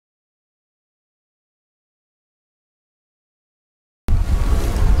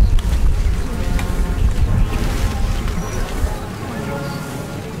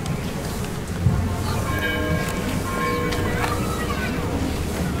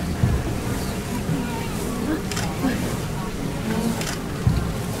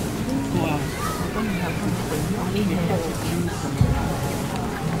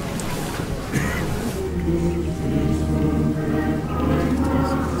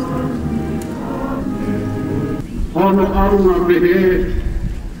Prime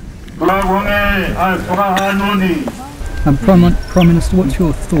Minister, what's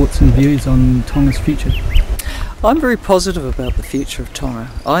your thoughts and views on Tonga's future? I'm very positive about the future of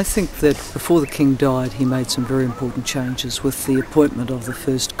Tonga. I think that before the King died, he made some very important changes with the appointment of the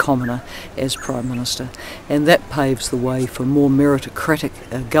first commoner as Prime Minister, and that paves the way for more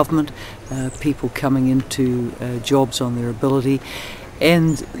meritocratic government, people coming into jobs on their ability,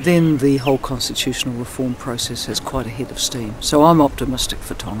 and then the whole constitutional reform process has quite a head of steam. So I'm optimistic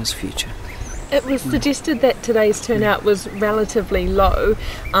for Tonga's future. It was suggested that today's turnout was relatively low,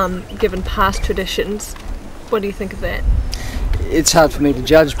 given past traditions. What do you think of that? It's hard for me to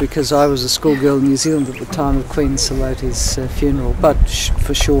judge because I was a schoolgirl in New Zealand at the time of Queen Salote's funeral, but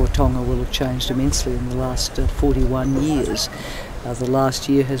for sure Tonga will have changed immensely in the last 41 years. The last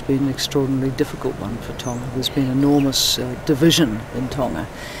year has been an extraordinarily difficult one for Tonga. There's been enormous division in Tonga,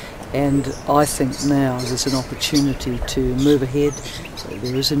 and I think now there's an opportunity to move ahead.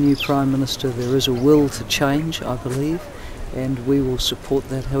 There is a new Prime Minister, there is a will to change, I believe, and we will support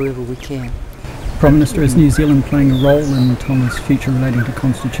that however we can. Prime Minister, is New Zealand playing a role in Tonga's future relating to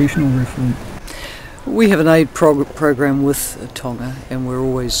constitutional reform? We have an aid program with Tonga, and we're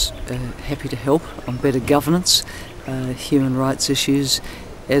always happy to help on better governance, human rights issues,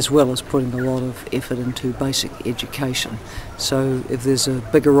 as well as putting a lot of effort into basic education. So if there's a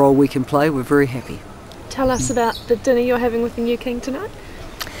bigger role we can play, we're very happy. Tell us about the dinner you're having with the new King tonight.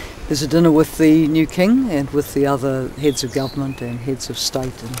 There's a dinner with the new King and with the other heads of government and heads of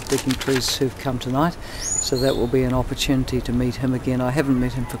state and dignitaries who've come tonight, so that will be an opportunity to meet him again. I haven't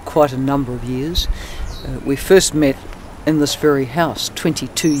met him for quite a number of years. We first met in this very house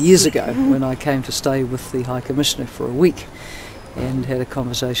 22 years ago when I came to stay with the High Commissioner for a week and had a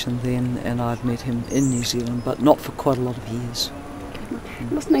conversation then, and I've met him in New Zealand, but not for quite a lot of years.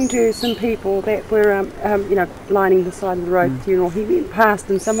 Listening to some people that were, lining the side of the road funeral, he went past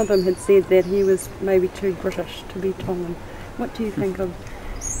and some of them had said that he was maybe too British to be Tongan. What do you think of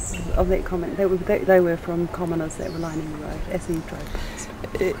that comment? They were from commoners that were lining the road as he drove past.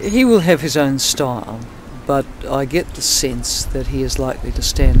 He will have his own style, but I get the sense that he is likely to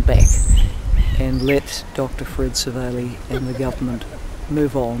stand back and let Dr. Fred Savali and the government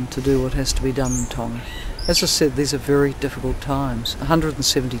move on to do what has to be done in Tonga. As I said, these are very difficult times.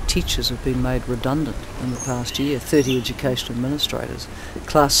 170 teachers have been made redundant in the past year, 30 education administrators.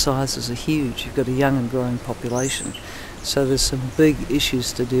 Class sizes are huge. You've got a young and growing population. So there's some big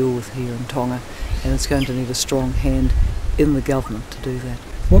issues to deal with here in Tonga, and it's going to need a strong hand in the government to do that.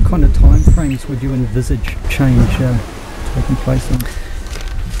 What kind of time frames would you envisage change taking place in?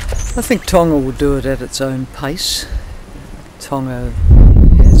 I think Tonga will do it at its own pace. Tonga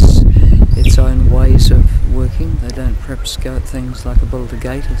has its own ways of working. They don't perhaps go at things like a bull at a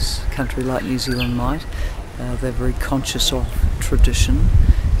gate as a country like New Zealand might. They're very conscious of tradition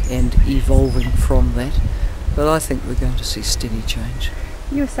and evolving from that. But I think we're going to see steady change.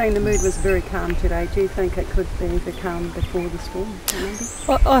 You were saying the mood was very calm today. Do you think it could be the calm before the storm,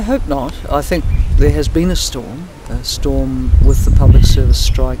 maybe? I hope not. I think there has been a storm with the public service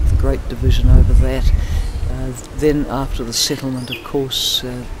strike, the great division over that. Then after the settlement, of course,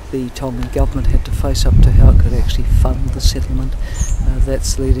 the Tongan government had to face up to how it could actually fund the settlement.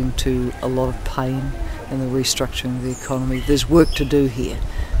 That's leading to a lot of pain in the restructuring of the economy. There's work to do here,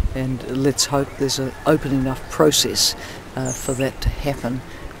 and let's hope there's an open enough process for that to happen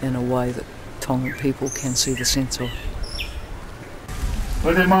in a way that Tongan people can see the sense of.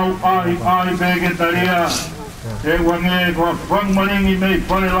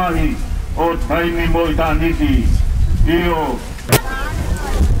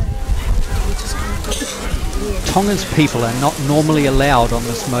 Tonga's people are not normally allowed on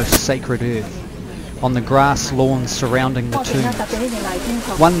this most sacred earth, on the grass lawns surrounding the tomb.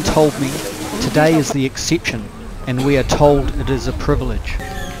 One told me, today is the exception, and we are told it is a privilege.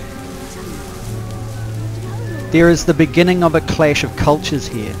 There is the beginning of a clash of cultures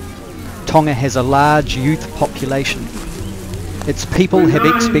here. Tonga has a large youth population. Its people have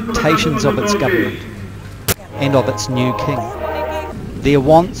expectations of its government and of its new king. Their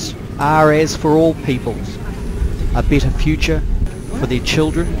wants are, as for all peoples, a better future for their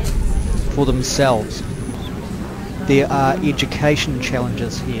children, for themselves. There are education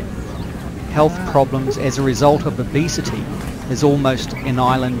challenges here. Health problems as a result of obesity is almost an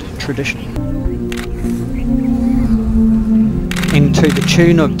island tradition. And to the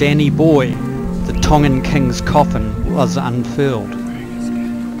tune of Danny Boy, the Tongan king's coffin was unfurled.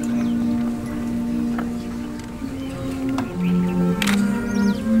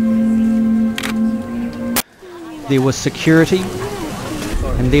 There was security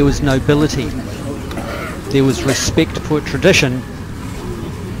and there was nobility. there was respect for tradition,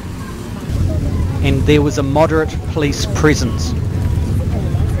 and there was a moderate police presence.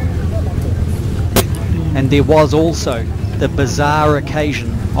 And there was also the bizarre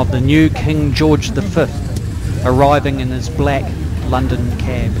occasion of the new King George V arriving in his black London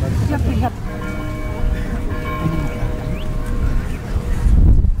cab.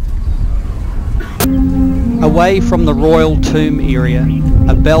 Away from the royal tomb area,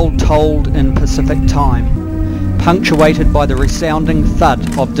 a bell tolled in Pacific time, punctuated by the resounding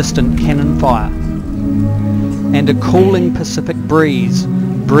thud of distant cannon fire. And a cooling Pacific breeze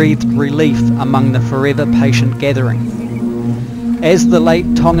breathed relief among the forever patient gathering. As the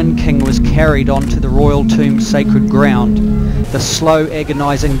late Tongan king was carried onto the royal tomb's sacred ground, the slow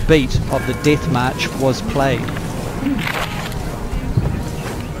agonising beat of the death march was played.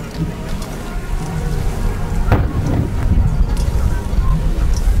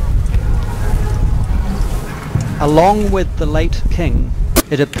 Along with the late king,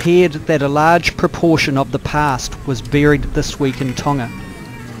 it appeared that a large proportion of the past was buried this week in Tonga.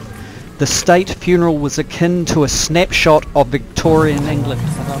 The state funeral was akin to a snapshot of Victorian England.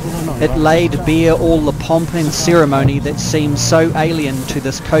 It laid bare all the pomp and ceremony that seems so alien to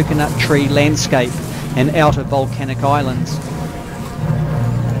this coconut tree landscape and outer volcanic islands.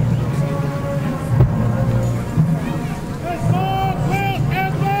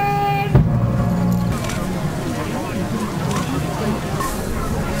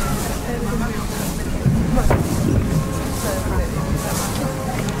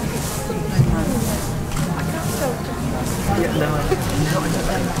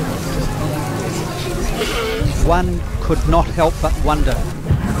 One could not help but wonder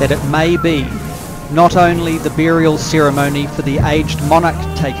that it may be not only the burial ceremony for the aged monarch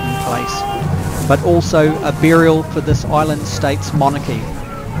taking place, but also a burial for this island state's monarchy.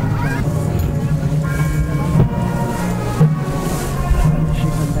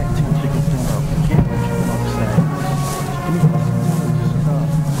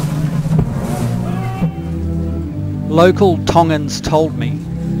 Local Tongans told me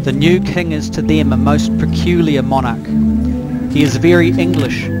the new king is to them a most peculiar monarch. He is very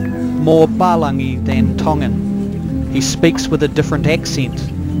English, more Balangi than Tongan. He speaks with a different accent.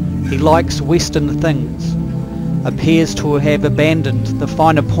 He likes Western things, appears to have abandoned the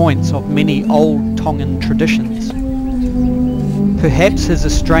finer points of many old Tongan traditions. Perhaps his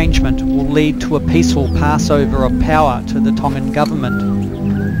estrangement will lead to a peaceful passover of power to the Tongan government.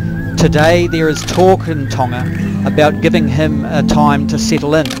 Today there is talk in Tonga about giving him a time to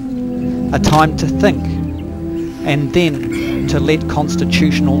settle in, a time to think, and then to let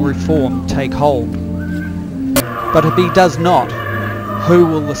constitutional reform take hold. But if he does not, who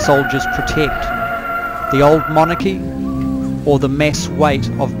will the soldiers protect? The old monarchy or the mass weight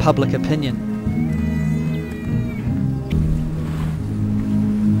of public opinion?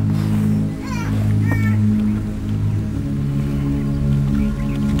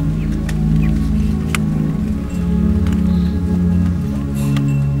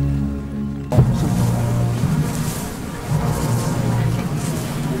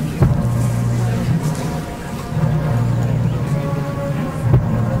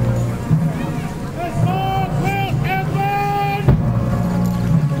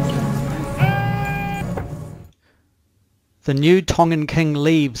 The new Tongan king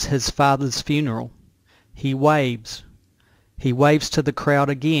leaves his father's funeral. He waves. He waves to the crowd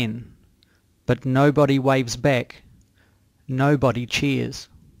again, but nobody waves back. Nobody cheers.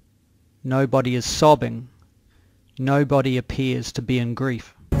 Nobody is sobbing. Nobody appears to be in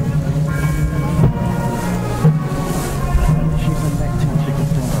grief.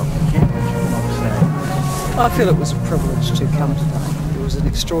 I feel it was a privilege to come today. It was an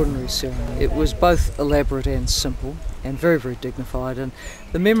extraordinary ceremony. It was both elaborate and simple and very, very dignified, and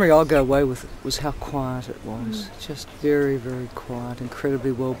the memory I'll go away with was how quiet it was. Just very, very quiet,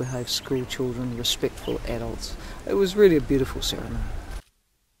 incredibly well behaved school children, respectful adults. It was really a beautiful ceremony.